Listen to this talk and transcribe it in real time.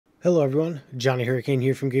Hello everyone, Johnny Hurricane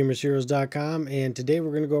here from GamersHeroes.com, and today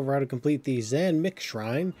we're going to go over how to complete the Zanmik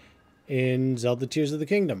Shrine in Zelda Tears of the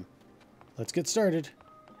Kingdom. Let's get started.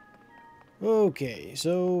 Okay,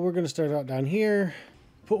 so we're going to start out down here.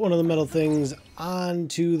 Put one of the metal things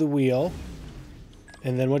onto the wheel,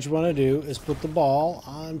 and then what you want to do is put the ball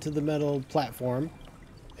onto the metal platform,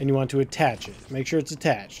 and you want to attach it. Make sure it's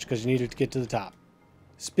attached, because you need it to get to the top.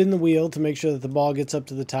 Spin the wheel to make sure that the ball gets up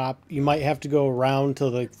to the top. You might have to go around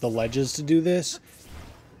to the ledges to do this.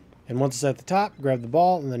 And once it's at the top, grab the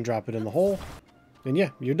ball and then drop it in the hole. And yeah,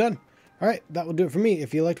 you're done. Alright, that will do it for me.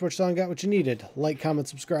 If you liked what you saw and got what you needed, like, comment,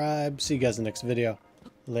 subscribe. See you guys in the next video.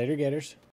 Later, Gators.